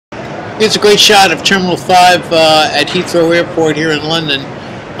Here's a great shot of Terminal 5 at Heathrow Airport here in London.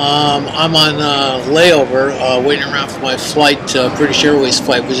 I'm on layover, waiting around for my flight, British Airways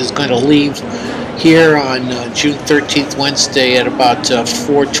flight, which is going to leave here on June 13th, Wednesday at about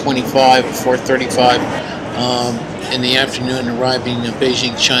 4:25 or 4:35 in the afternoon, arriving in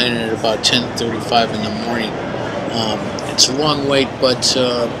Beijing, China at about 10:35 in the morning. It's a long wait, but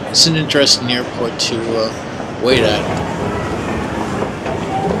it's an interesting airport to wait at.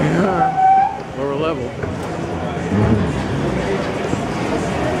 Yeah, lower level.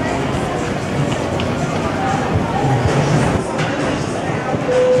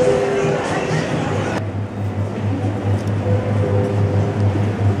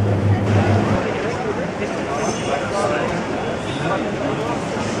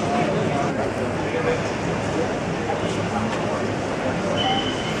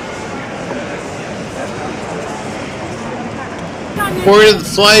 Boarded the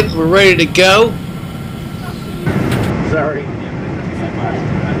flight, we're ready to go. Sorry.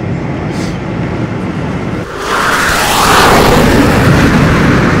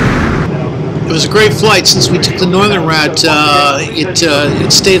 It was a great flight. Since we took the northern route,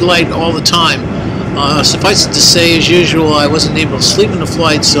 it stayed light all the time. Suffice it to say, as usual, I wasn't able to sleep in the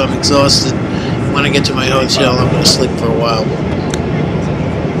flight, so I'm exhausted. When I get to my hotel, I'm going to sleep for a while.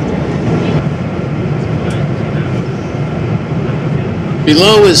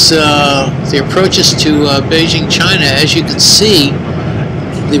 Below is the approaches to Beijing, China. As you can see,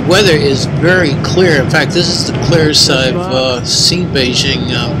 the weather is very clear. In fact, this is the clearest I've seen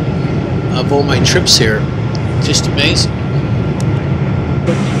Beijing of all my trips here. Just amazing.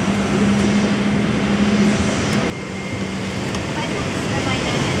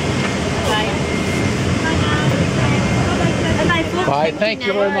 Bye. Thank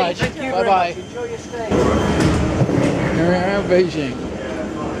you very much. Bye-bye. Enjoy your stay. Here we are in Beijing.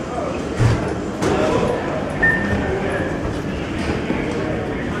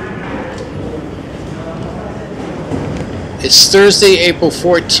 It's Thursday, April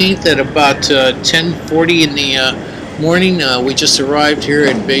 14th at about 10:40 in the morning. We just arrived here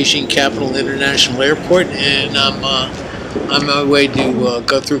at Beijing Capital International Airport, and I'm on my way to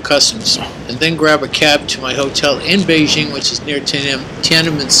go through customs and then grab a cab to my hotel in Beijing, which is near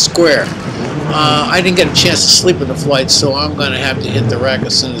Tiananmen Square. I didn't get a chance to sleep in the flight, so I'm going to have to hit the rack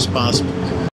as soon as possible.